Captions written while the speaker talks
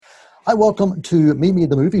Hi, welcome to Meet Me at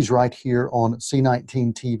the Movies right here on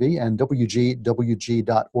C19 TV and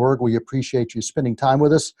WGWG.org. We appreciate you spending time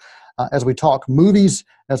with us as we talk movies,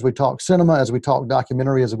 as we talk cinema, as we talk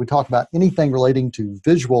documentary, as we talk about anything relating to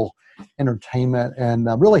visual entertainment. And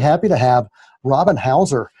I'm really happy to have Robin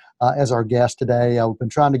Hauser as our guest today. We've been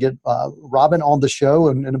trying to get Robin on the show,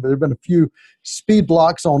 and there have been a few speed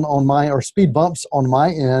bumps on my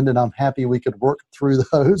end, and I'm happy we could work through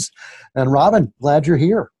those. And Robin, glad you're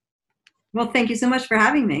here. Well, thank you so much for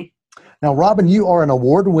having me. Now, Robin, you are an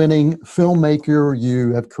award-winning filmmaker.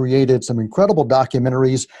 You have created some incredible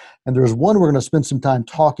documentaries, and there's one we're going to spend some time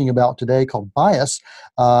talking about today called Bias.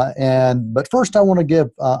 But first, I want to give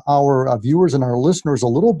our viewers and our listeners a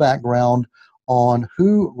little background on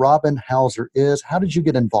who Robin Hauser is. How did you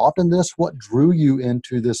get involved in this? What drew you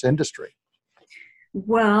into this industry?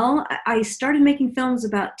 Well, I started making films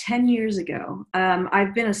about 10 years ago.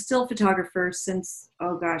 I've been a still photographer since,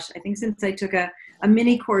 I think since I took a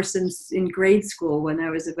mini course in grade school when I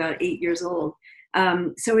was about 8 years old.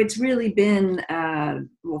 So it's really been,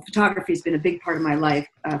 photography has been a big part of my life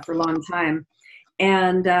for a long time.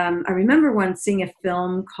 And I remember once seeing a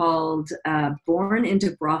film called Born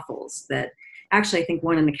into Brothels that actually I think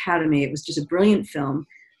won an Academy. It was just a brilliant film.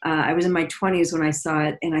 I was in my 20s when I saw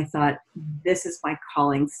it, and I thought, this is my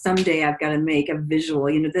calling. Someday I've got to make a visual.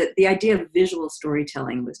 The idea of visual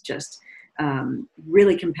storytelling was just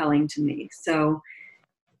really compelling to me. So,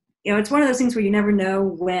 it's one of those things where you never know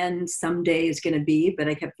when someday is going to be, but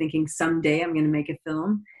I kept thinking, someday I'm going to make a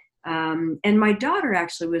film. And my daughter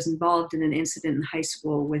actually was involved in an incident in high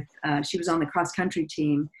school with, she was on the cross-country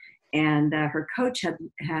team, and her coach had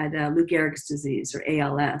Lou Gehrig's disease, or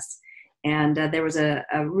ALS. And there was a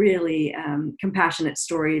really compassionate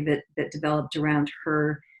story that developed around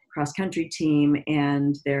her cross-country team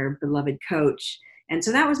and their beloved coach. And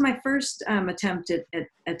so that was my first attempt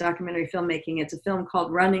at documentary filmmaking. It's a film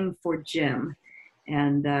called Running for Jim.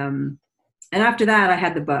 And after that, I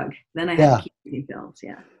had the bug. Then I had to keep making films,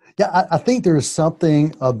 Yeah, I think there's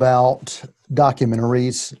something about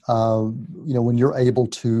documentaries, when you're able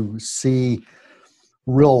to see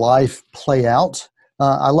real life play out.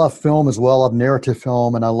 I love film as well. I love narrative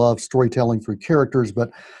film, and I love storytelling through characters. But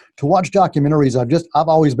to watch documentaries, I've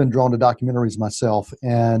always been drawn to documentaries myself.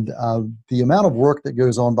 And the amount of work that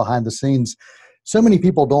goes on behind the scenes, so many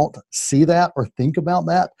people don't see that or think about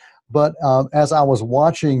that. But as I was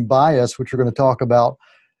watching Bias, which we're going to talk about,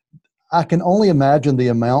 I can only imagine the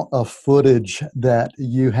amount of footage that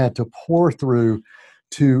you had to pour through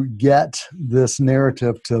to get this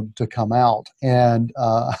narrative to come out. And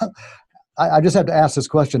I just have to ask this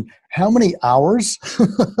question. How many hours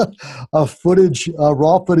of footage,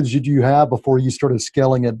 raw footage, did you have before you started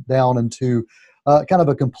scaling it down into kind of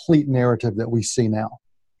a complete narrative that we see now?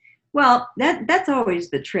 Well, that's always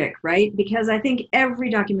the trick, right? Because I think every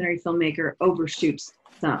documentary filmmaker overshoots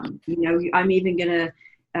some. I'm even going to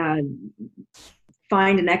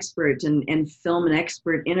find an expert and film an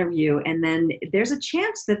expert interview, and then there's a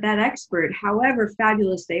chance that expert, however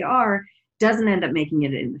fabulous they are, doesn't end up making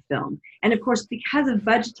it in the film. And of course, because of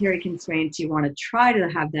budgetary constraints, you want to try to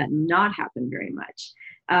have that not happen very much.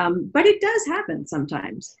 But it does happen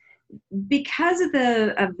sometimes. Because of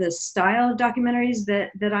the style of documentaries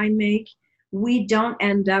that I make, we don't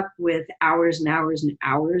end up with hours and hours and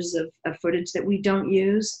hours of footage that we don't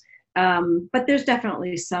use. But there's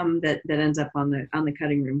definitely some that ends up on the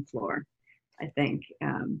cutting room floor, I think.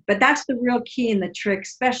 But that's the real key and the trick,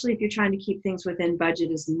 especially if you're trying to keep things within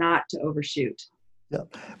budget, is not to overshoot. Yeah,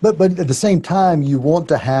 but at the same time, you want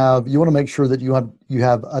to make sure that you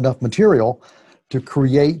have enough material to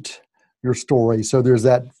create your story. So there's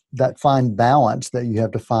that fine balance that you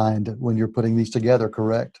have to find when you're putting these together,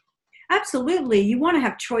 correct? Absolutely. You want to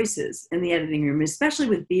have choices in the editing room, especially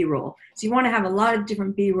with B-roll. So you want to have a lot of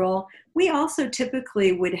different B-roll. We also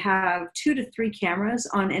typically would have 2 to 3 cameras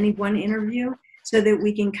on any one interview so that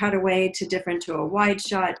we can cut away to a wide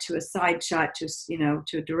shot, to a side shot, to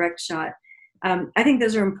a direct shot. I think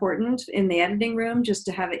those are important in the editing room, just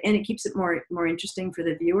to have it, and it keeps it more interesting for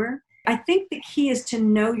the viewer. I think the key is to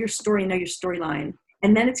know your story, know your storyline,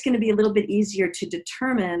 and then it's going to be a little bit easier to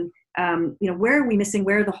determine where are we missing?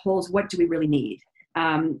 Where are the holes? What do we really need?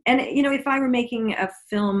 If I were making a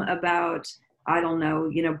film about, I don't know,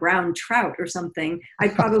 brown trout or something,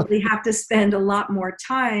 I'd probably have to spend a lot more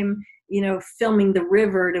time, filming the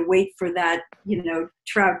river to wait for that,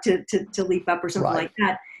 trout to leap up or something like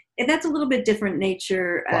that. And that's a little bit different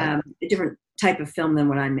nature, a different type of film than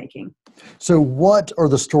what I'm making. So what are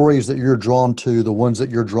the stories that you're drawn to, the ones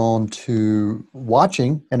that you're drawn to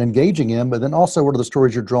watching and engaging in, but then also what are the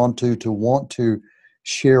stories you're drawn to want to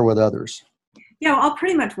share with others? Yeah, well, I'll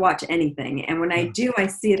pretty much watch anything. And when I Yeah. do, I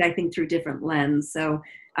see it, I think, through different lens. So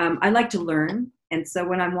I like to learn. And so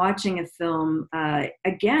when I'm watching a film,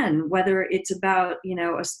 again, whether it's about,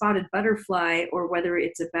 a spotted butterfly or whether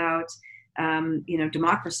it's about,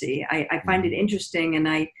 democracy, I find it Mhm. interesting. And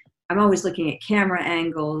I'm always looking at camera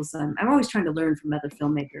angles. I'm always trying to learn from other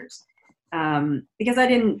filmmakers. Because I've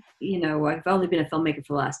only been a filmmaker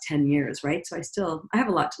for the last 10 years, right? So I have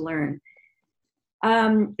a lot to learn.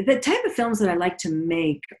 The type of films that I like to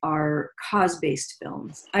make are cause-based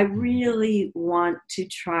films. I Mhm. really want to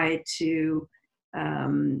try to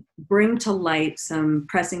bring to light some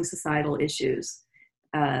pressing societal issues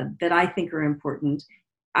that I think are important.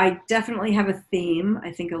 I definitely have a theme.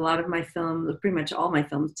 I think a lot of my films, pretty much all my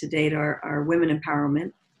films to date, are women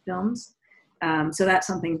empowerment films. So that's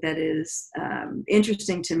something that is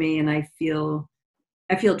interesting to me, and I feel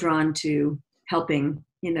drawn to helping,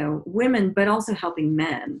 women, but also helping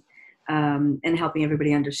men, and helping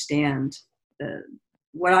everybody understand the,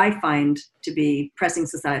 what I find to be pressing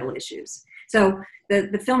societal issues. So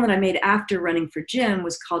the film that I made after running for Jim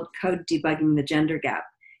was called Code Debugging the Gender Gap.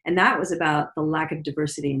 And that was about the lack of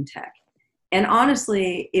diversity in tech. And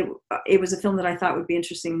honestly, it was a film that I thought would be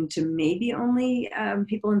interesting to maybe only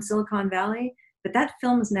people in Silicon Valley. But that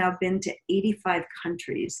film has now been to 85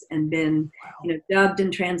 countries and been, dubbed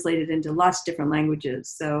and translated into lots of different languages.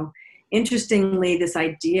 So interestingly, this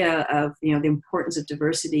idea of, the importance of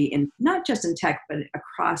diversity in not just in tech, but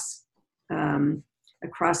across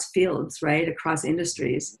fields, right, across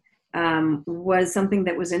industries, was something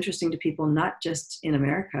that was interesting to people, not just in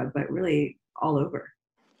America, but really all over.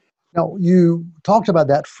 Now, you talked about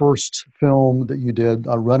that first film that you did,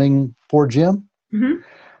 Running for Jim. Mhm.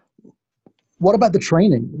 What about the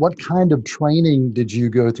training? What kind of training did you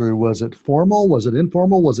go through? Was it formal? Was it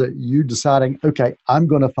informal? Was it you deciding, okay, I'm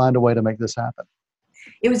going to find a way to make this happen?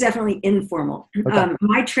 It was definitely informal. Okay.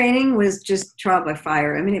 My training was just trial by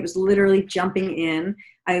fire. I mean, it was literally jumping in.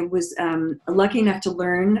 I was lucky enough to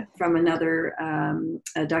learn from another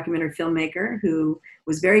a documentary filmmaker who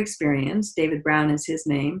was very experienced. David Brown is his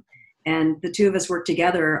name. And the two of us worked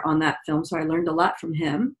together on that film, so I learned a lot from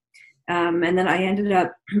him. And then I ended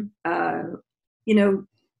up, uh, you know,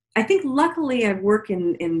 I think luckily I work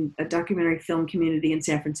in a documentary film community in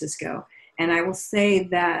San Francisco. And I will say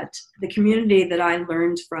that the community that I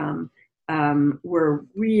learned from were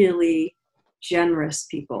really generous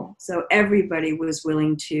people. So everybody was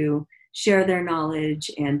willing to share their knowledge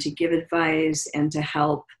and to give advice and to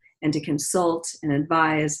help and to consult and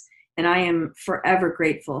advise. And I am forever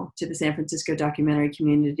grateful to the San Francisco documentary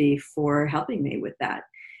community for helping me with that.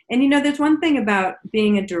 And there's one thing about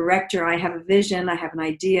being a director. I have a vision, I have an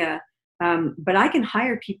idea, but I can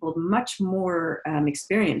hire people much more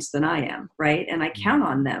experienced than I am, right? And I count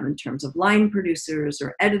on them in terms of line producers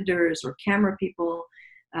or editors or camera people.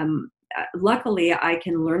 Luckily, I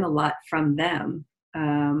can learn a lot from them.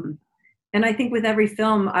 And I think with every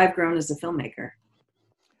film, I've grown as a filmmaker.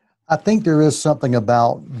 I think there is something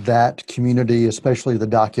about that community, especially the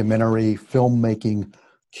documentary filmmaking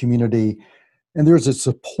community, and there's a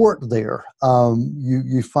support there.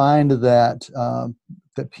 You find that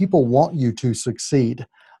people want you to succeed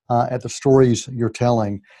at the stories you're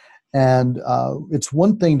telling, and it's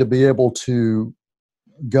one thing to be able to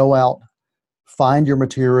go out, find your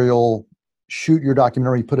material, shoot your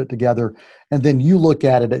documentary, put it together, and then you look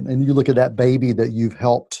at it and you look at that baby that you've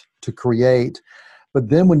helped to create. But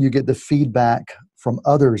then when you get the feedback from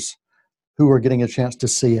others who are getting a chance to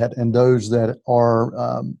see it and those that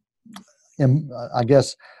are, I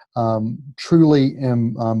guess, truly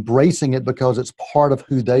embracing it because it's part of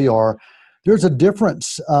who they are, there's a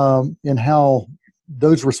difference in how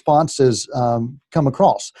those responses come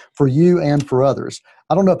across for you and for others.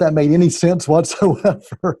 I don't know if that made any sense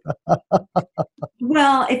whatsoever.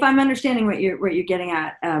 Well, if I'm understanding what you're getting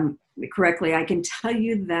at correctly, I can tell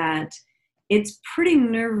you that it's pretty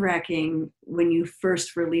nerve-wracking when you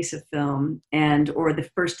first release a film or the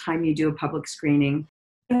first time you do a public screening.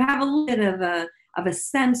 You have a little bit of a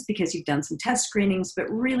sense because you've done some test screenings, but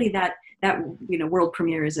really that world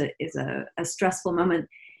premiere is a stressful moment.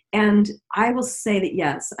 And I will say that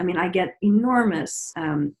yes, I mean I get enormous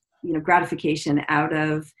gratification out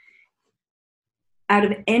of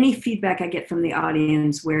any feedback I get from the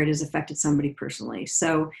audience where it has affected somebody personally.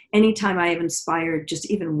 So anytime I have inspired just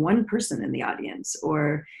even one person in the audience,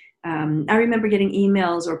 or I remember getting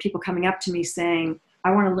emails or people coming up to me saying,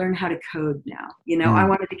 I want to learn how to code now. I Mm.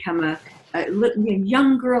 want to become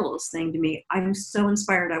young girls saying to me, I'm so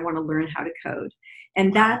inspired. I want to learn how to code.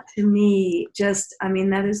 And that to me,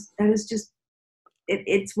 that is just,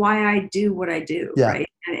 it's why I do what I do. Yeah. Right.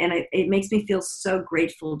 And it makes me feel so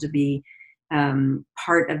grateful to be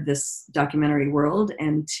part of this documentary world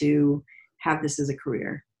and to have this as a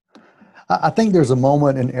career. I think there's a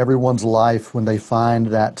moment in everyone's life when they find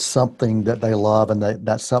that something that they love and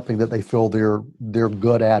that's something that they feel they're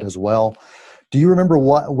good at as well. Do you remember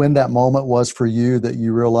when that moment was for you that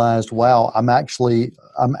you realized, wow, I'm actually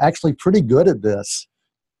pretty good at this?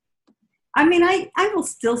 I mean, I will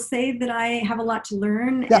still say that I have a lot to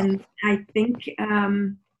learn, Yeah. and I think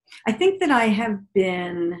that I have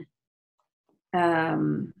been.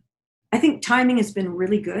 I think timing has been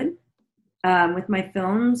really good with my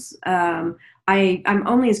films. I'm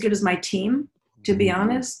only as good as my team, to be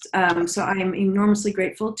honest. So I'm enormously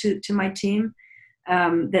grateful to my team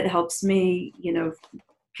that helps me,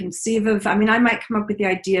 conceive of. I mean, I might come up with the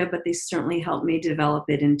idea, but they certainly help me develop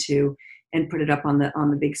it into and put it up on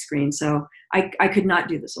the big screen. So I could not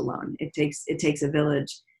do this alone. It takes a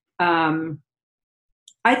village.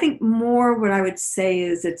 I think more what I would say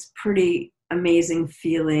is it's pretty amazing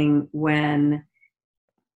feeling when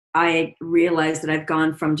I realize that I've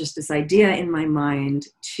gone from just this idea in my mind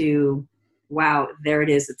to, wow, there it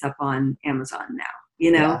is. It's up on Amazon now,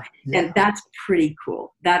 Yeah. and that's pretty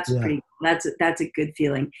cool. Yeah. That's a good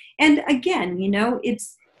feeling. And again,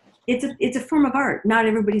 it's a form of art. Not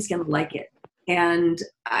everybody's going to like it. And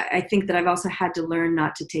I think that I've also had to learn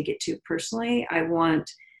not to take it too personally.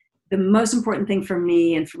 The most important thing for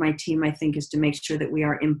me and for my team, I think, is to make sure that we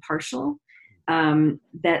are impartial.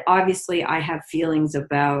 That obviously I have feelings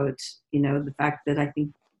about, the fact that I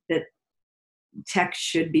think that tech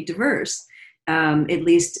should be diverse, at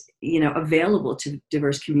least, available to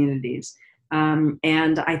diverse communities.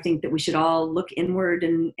 And I think that we should all look inward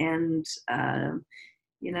and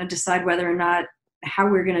decide whether or not how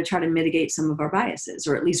we're going to try to mitigate some of our biases,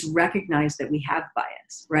 or at least recognize that we have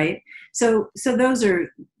bias, right? So those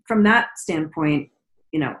are, from that standpoint,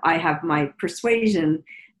 I have my persuasion,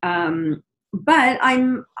 but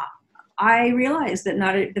I realize that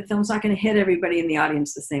the film's not going to hit everybody in the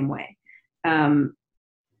audience the same way.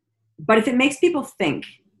 But if it makes people think,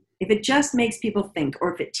 if it just makes people think,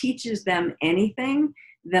 or if it teaches them anything,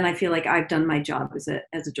 then I feel like I've done my job as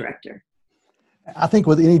a director. I think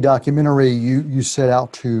with any documentary, you set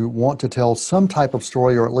out to want to tell some type of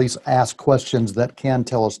story, or at least ask questions that can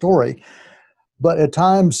tell a story. But at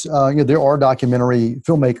times, there are documentary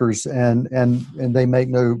filmmakers, and they make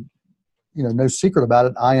no secret about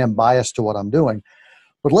it. I am biased to what I'm doing.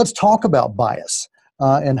 But let's talk about bias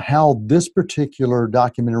and how this particular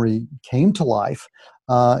documentary came to life,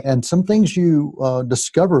 and some things you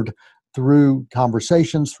discovered through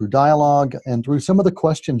conversations, through dialogue, and through some of the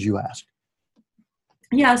questions you asked.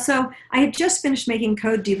 Yeah, so I had just finished making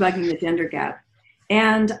Code Debugging the Gender Gap,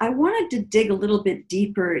 and I wanted to dig a little bit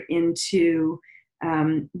deeper into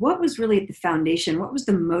what was really at the foundation, what was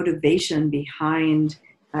the motivation behind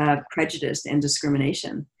prejudice and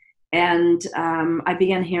discrimination. And I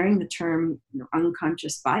began hearing the term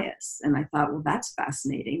unconscious bias, and I thought, well, that's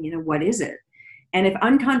fascinating. What is it? And if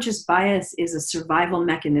unconscious bias is a survival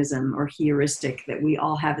mechanism or heuristic that we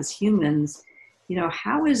all have as humans,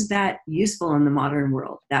 how is that useful in the modern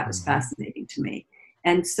world? That was fascinating to me.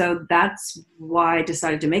 And so that's why I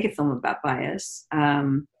decided to make a film about bias.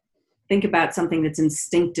 Think about something that's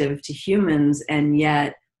instinctive to humans, and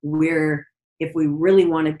yet if we really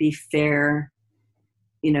want to be fair,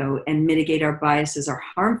 and mitigate our biases, our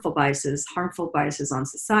harmful biases on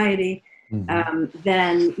society,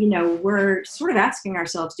 then, we're sort of asking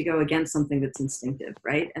ourselves to go against something that's instinctive,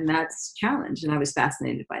 right? And that's challenge. And I was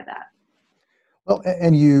fascinated by that. Well,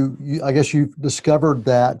 and I guess you've discovered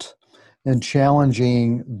that in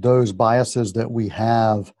challenging those biases that we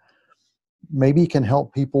have, maybe can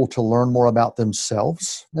help people to learn more about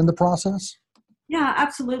themselves in the process? Yeah,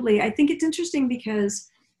 absolutely. I think it's interesting because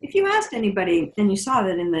if you asked anybody, and you saw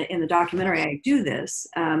that in the documentary, I do this,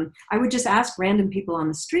 I would just ask random people on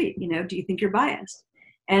the street, do you think you're biased?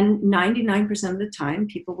 And 99% of the time,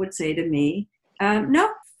 people would say to me, no,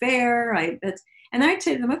 fair. And I'd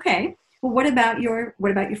say to them, okay, well, what about your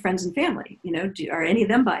friends and family? Are any of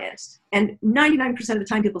them biased? And 99% of the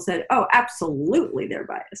time people said, oh, absolutely, they're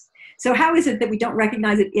biased. So how is it that we don't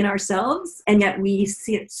recognize it in ourselves, and yet we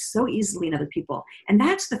see it so easily in other people? And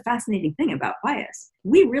that's the fascinating thing about bias.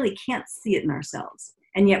 We really can't see it in ourselves,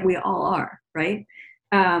 and yet we all are, right?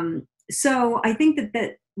 So I think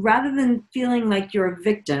that rather than feeling like you're a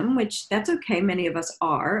victim, which that's okay, many of us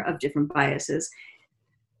are, of different biases,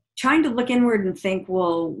 trying to look inward and think,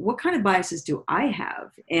 well, what kind of biases do I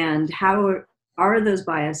have? And how are those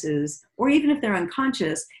biases, or even if they're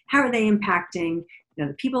unconscious, how are they impacting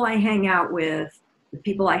the people I hang out with, the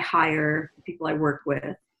people I hire, the people I work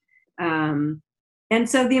with? And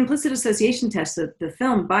so the implicit association test, the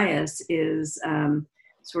film Bias, is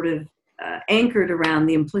sort of anchored around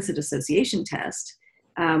the implicit association test,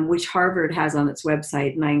 which Harvard has on its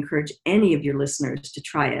website, and I encourage any of your listeners to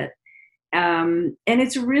try it. And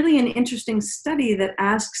it's really an interesting study that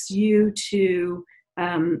asks you to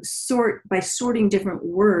sort by sorting different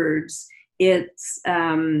words. It's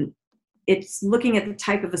looking at the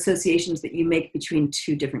type of associations that you make between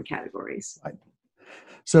two different categories. Right.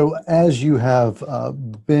 So as you have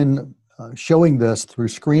been showing this through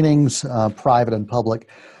screenings, private and public,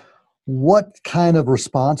 what kind of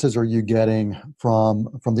responses are you getting from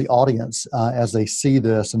the audience as they see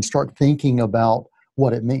this and start thinking about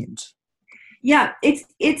what it means? Yeah,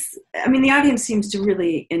 I mean, the audience seems to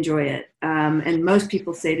really enjoy it. And most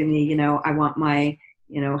people say to me, I want my,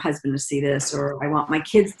 husband to see this, or I want my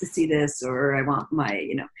kids to see this, or I want my,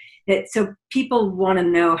 so people want to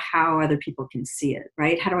know how other people can see it,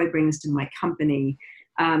 right? How do I bring this to my company?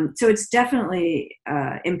 So it's definitely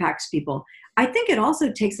impacts people. I think it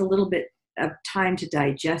also takes a little bit of time to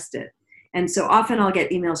digest it. And so often I'll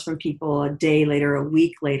get emails from people a day later, a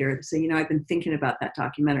week later, so, I've been thinking about that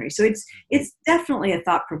documentary. So it's definitely a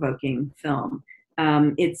thought-provoking film.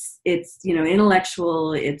 It's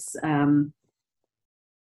intellectual. It's,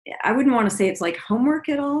 I wouldn't want to say it's like homework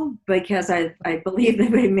at all, because I believe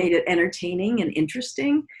that they made it entertaining and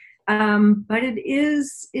interesting. But it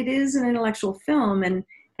is an intellectual film, and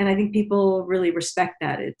I think people really respect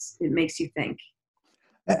that. It makes you think.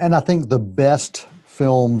 And I think the best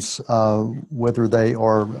films, whether they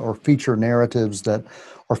are feature narratives that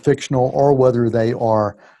are fictional or whether they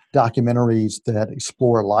are documentaries that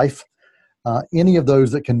explore life, any of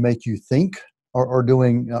those that can make you think are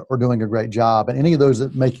doing a great job. And any of those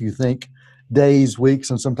that make you think days, weeks,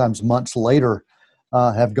 and sometimes months later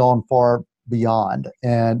have gone far beyond.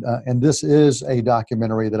 And this is a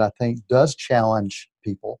documentary that I think does challenge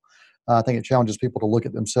people. I think it challenges people to look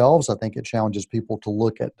at themselves. I think it challenges people to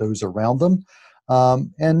look at those around them,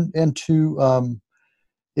 and to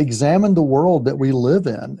examine the world that we live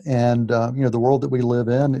in. And the world that we live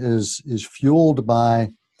in is fueled by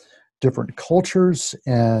different cultures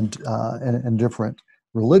and different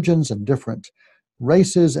religions and different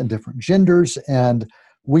races and different genders, and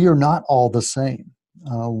we are not all the same.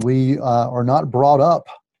 We are not brought up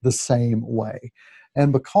the same way.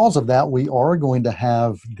 And because of that, we are going to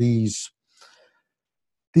have these,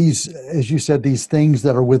 as you said, these things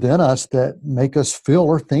that are within us that make us feel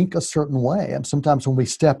or think a certain way. And sometimes when we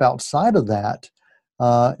step outside of that,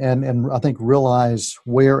 and I think realize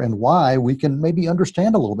where and why, we can maybe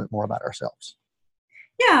understand a little bit more about ourselves.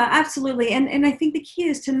 Yeah, absolutely. And I think the key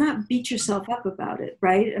is to not beat yourself up about it,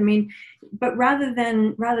 right? I mean, but rather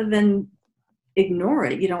than ignore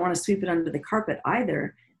it, you don't want to sweep it under the carpet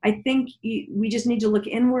either. I think we just need to look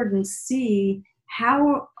inward and see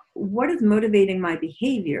what is motivating my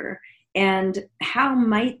behavior, and how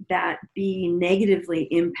might that be negatively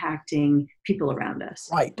impacting people around us.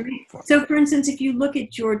 Right. So for instance, if you look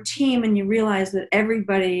at your team and you realize that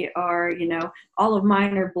everybody are, all of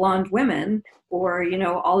mine are blonde women, or,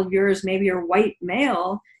 all of yours maybe are white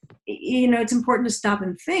male, it's important to stop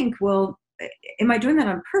and think, well, am I doing that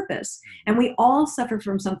on purpose? And we all suffer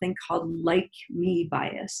from something called like me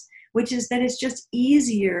bias, which is that it's just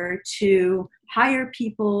easier to hire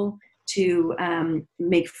people, to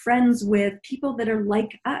make friends with people that are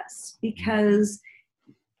like us, because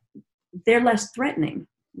they're less threatening,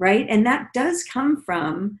 right? And that does come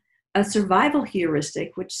from a survival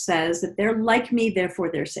heuristic, which says that they're like me, therefore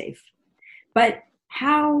they're safe. But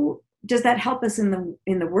how does that help us in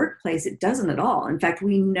the workplace? It doesn't at all. In fact,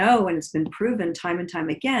 we know, and it's been proven time and time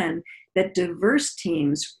again, that diverse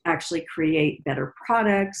teams actually create better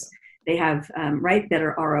products. They have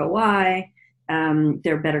better ROI.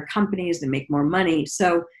 They're better companies. They make more money.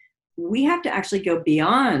 So we have to actually go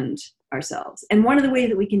beyond ourselves. And one of the ways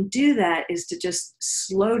that we can do that is to just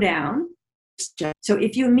slow down. So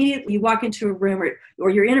if you immediately walk into a room,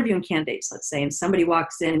 or you're interviewing candidates, let's say, and somebody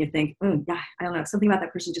walks in and you think, oh, yeah, I don't know, something about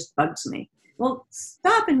that person just bugs me. Well,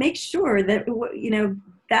 stop and make sure that,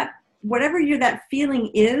 that whatever that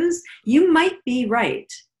feeling is, you might be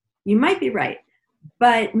right. You might be right.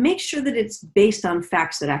 But make sure that it's based on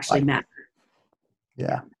facts that actually matter.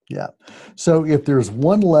 Yeah. So if there's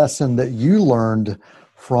one lesson that you learned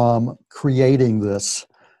from creating this,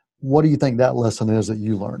 what do you think that lesson is that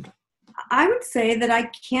you learned? I would say that I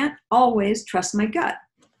can't always trust my gut.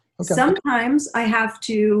 Okay. Sometimes I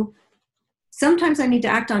need to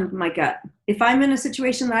act on my gut. If I'm in a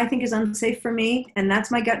situation that I think is unsafe for me, and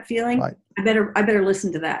that's my gut feeling, right, I better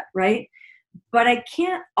listen to that, right? But I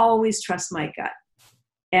can't always trust my gut.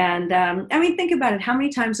 And think about it. How many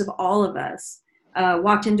times have all of us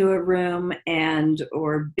walked into a room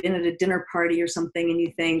or been at a dinner party or something, and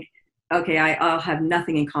you think, okay, I'll have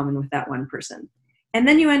nothing in common with that one person. And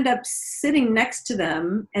then you end up sitting next to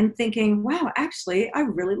them and thinking, wow, actually, I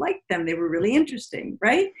really liked them. They were really interesting,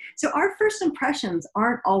 right? So our first impressions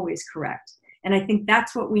aren't always correct. And I think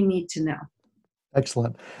that's what we need to know.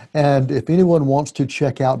 Excellent. And if anyone wants to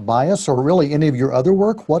check out Bias or really any of your other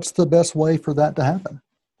work, what's the best way for that to happen?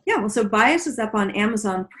 Yeah, well, so Bias is up on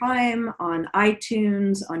Amazon Prime, on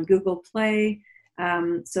iTunes, on Google Play,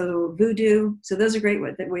 so Vudu. So those are great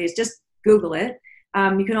ways. Just Google it.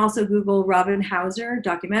 You can also Google Robin Hauser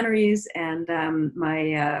documentaries, and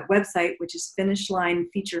my website, which is Finish Line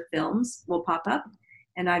Feature Films, will pop up,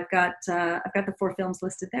 and I've got the 4 films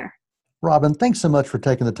listed there. Robin, thanks so much for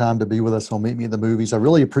taking the time to be with us on Meet Me at the Movies. I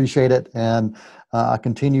really appreciate it, and I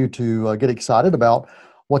continue to get excited about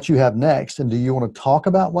what you have next. And do you want to talk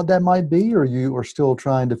about what that might be, or you are still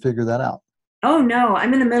trying to figure that out? Oh no,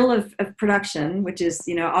 I'm in the middle of production, which is,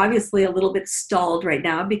 obviously a little bit stalled right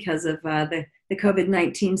now because of the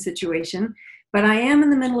COVID-19 situation. But I am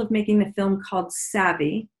in the middle of making a film called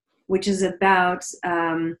Savvy, which is about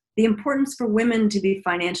the importance for women to be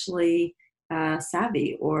financially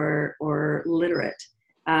savvy or literate.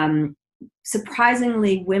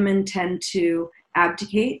 Surprisingly, women tend to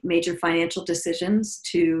abdicate major financial decisions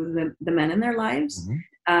to the men in their lives.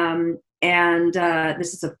 Mm-hmm. And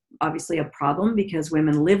this is obviously a problem because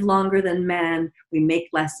women live longer than men, we make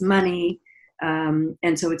less money.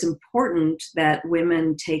 And so it's important that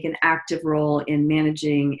women take an active role in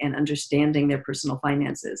managing and understanding their personal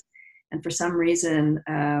finances. And for some reason,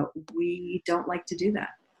 we don't like to do that.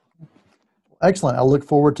 Excellent. I look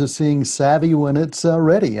forward to seeing Savvy when it's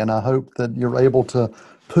ready, and I hope that you're able to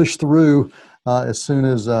push through as soon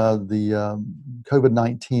as the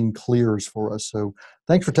COVID-19 clears for us. So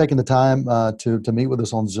thanks for taking the time to meet with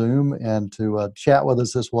us on Zoom and to chat with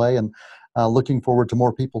us this way, and looking forward to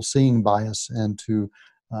more people seeing Bias and to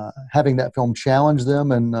having that film challenge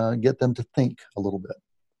them and get them to think a little bit.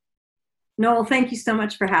 Noel, thank you so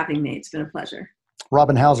much for having me. It's been a pleasure.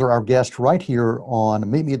 Robin Hauser, our guest right here on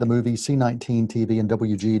Meet Me at the Movies, C19 TV and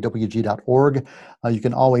WG.org. You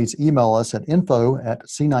can always email us at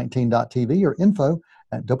info@c19.tv or info@WG.org.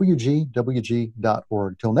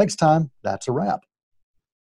 Till next time, that's a wrap.